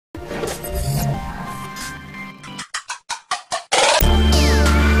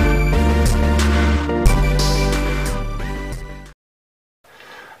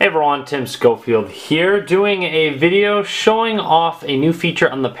Hey everyone, Tim Schofield here doing a video showing off a new feature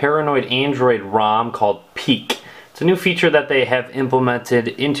on the Paranoid Android ROM called Peek. It's a new feature that they have implemented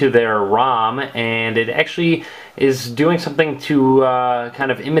into their ROM, and it actually is doing something to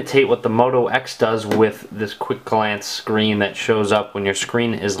kind of imitate what the Moto X does with this quick glance screen that shows up when your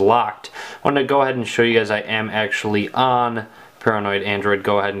screen is locked. I want to go ahead and show you guys I am actually on Paranoid Android.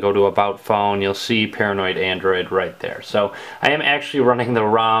 Go ahead and go to About Phone. You'll see Paranoid Android right there. So I am actually running the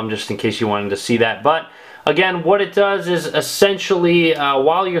ROM just in case you wanted to see that. But again, what it does is essentially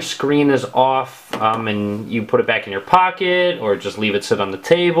while your screen is off and you put it back in your pocket or just leave it sit on the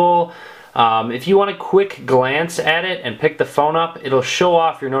table, if you want a quick glance at it and pick the phone up, it'll show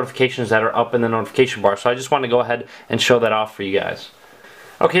off your notifications that are up in the notification bar. So I just want to go ahead and show that off for you guys.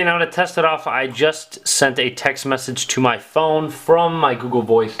 Okay, now to test it off, I just sent a text message to my phone from my Google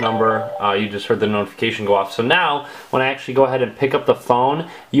Voice number. You just heard the notification go off. So now, when I actually go ahead and pick up the phone,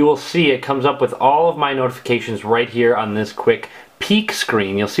 you will see it comes up with all of my notifications right here on this quick Peek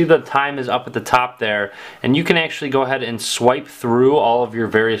screen. You'll see the time is up at the top there, and you can actually go ahead and swipe through all of your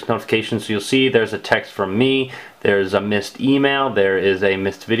various notifications. So you'll see there's a text from me, there's a missed email, there is a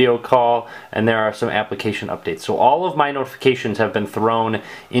missed video call, and there are some application updates. So all of my notifications have been thrown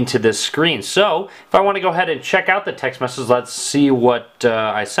into this screen. So if I want to go ahead and check out the text message, let's see what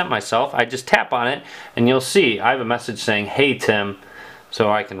I sent myself. I just tap on it, and you'll see I have a message saying, "Hey Tim." So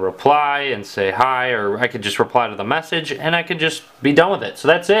I can reply and say hi, or I could just reply to the message and I could just be done with it. So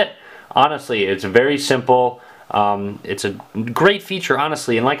that's it. Honestly, it's very simple. It's a great feature,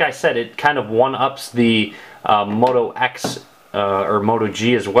 honestly, and like I said, it kind of one-ups the Moto X or Moto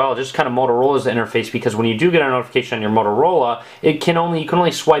G as well, just kind of Motorola's interface, because when you do get a notification on your Motorola, you can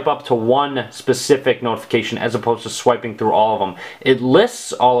only swipe up to one specific notification as opposed to swiping through all of them. It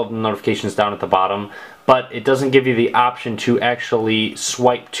lists all of the notifications down at the bottom, but it doesn't give you the option to actually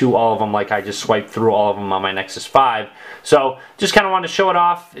swipe to all of them like I just swiped through all of them on my Nexus 5. So just kind of wanted to show it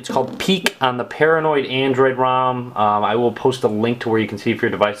off. It's called Peek on the Paranoid Android ROM. I will post a link to where you can see if your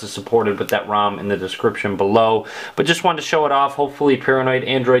device is supported with that ROM in the description below. But just wanted to show it off. Hopefully Paranoid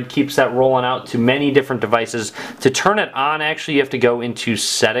Android keeps that rolling out to many different devices. To turn it on, actually you have to go into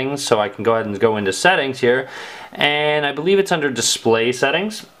settings. So I can go ahead and go into settings here. And I believe it's under display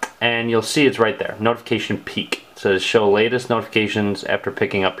settings. And you'll see it's right there, notification peak. It says show latest notifications after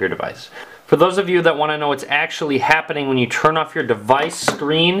picking up your device. For those of you that want to know what's actually happening when you turn off your device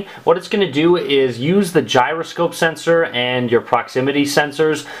screen, what it's going to do is use the gyroscope sensor and your proximity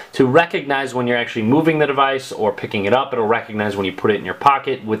sensors to recognize when you're actually moving the device or picking it up. It'll recognize when you put it in your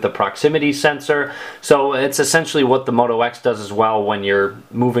pocket with the proximity sensor. So it's essentially what the Moto X does as well. When you're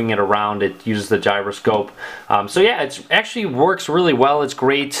moving it around, it uses the gyroscope. So yeah, it actually works really well. It's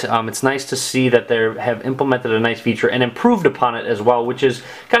great. It's nice to see that they have implemented a nice feature and improved upon it as well, which is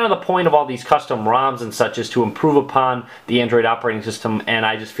kind of the point of all these custom ROMs and such, is to improve upon the Android operating system, and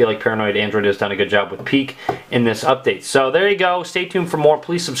I just feel like Paranoid Android has done a good job with Peek in this update. So there you go. Stay tuned for more.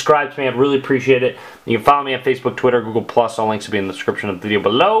 Please subscribe to me. I'd really appreciate it. You can follow me on Facebook, Twitter, Google+. All links will be in the description of the video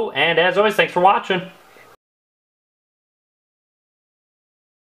below. And as always, thanks for watching.